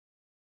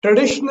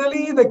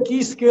Traditionally, the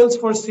key skills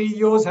for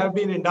CEOs have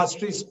been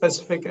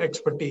industry-specific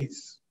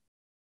expertise,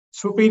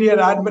 superior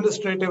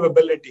administrative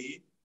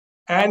ability,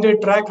 and a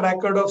track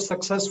record of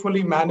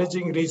successfully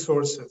managing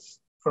resources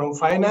from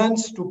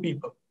finance to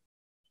people.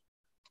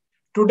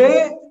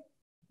 Today,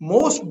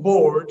 most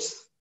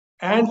boards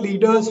and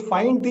leaders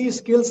find these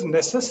skills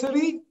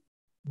necessary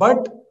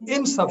but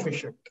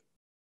insufficient.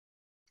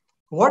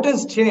 What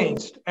has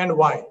changed and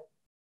why?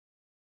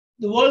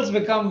 The world's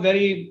become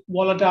very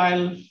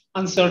volatile,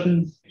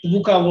 uncertain,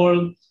 VUCA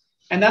world,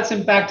 and that's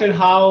impacted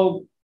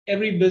how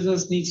every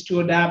business needs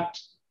to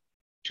adapt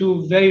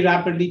to very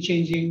rapidly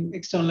changing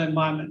external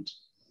environment.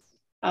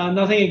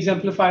 Nothing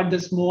exemplified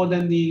this more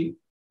than the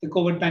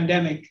COVID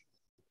pandemic,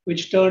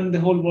 which turned the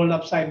whole world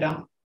upside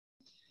down.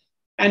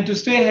 And to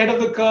stay ahead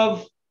of the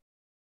curve,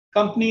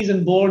 companies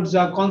and boards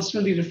are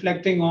constantly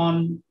reflecting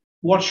on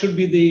what should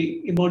be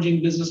the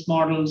emerging business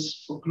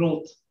models for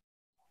growth.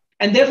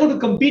 And therefore, to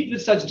compete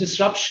with such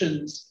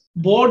disruptions,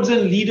 boards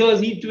and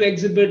leaders need to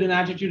exhibit an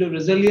attitude of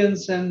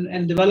resilience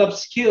and develop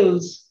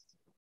skills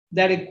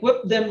that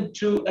equip them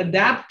to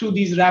adapt to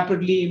these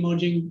rapidly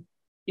emerging,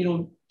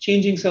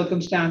 changing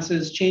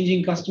circumstances,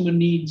 changing customer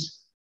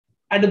needs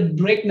at a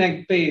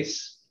breakneck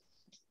pace,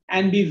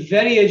 and be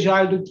very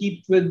agile to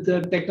keep with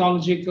the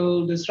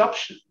technological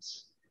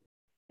disruptions.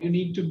 You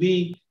need to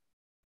be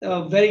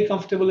very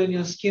comfortable in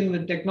your skin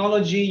with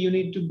technology. You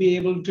need to be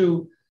able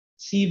to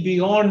see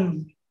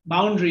beyond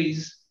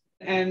boundaries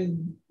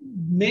and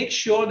make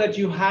sure that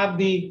you have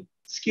the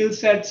skill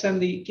sets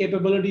and the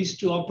capabilities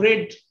to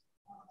operate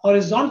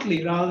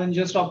horizontally rather than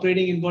just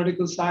operating in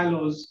vertical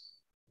silos.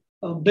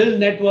 Build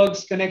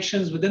networks,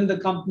 connections within the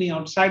company,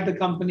 outside the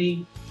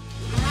company,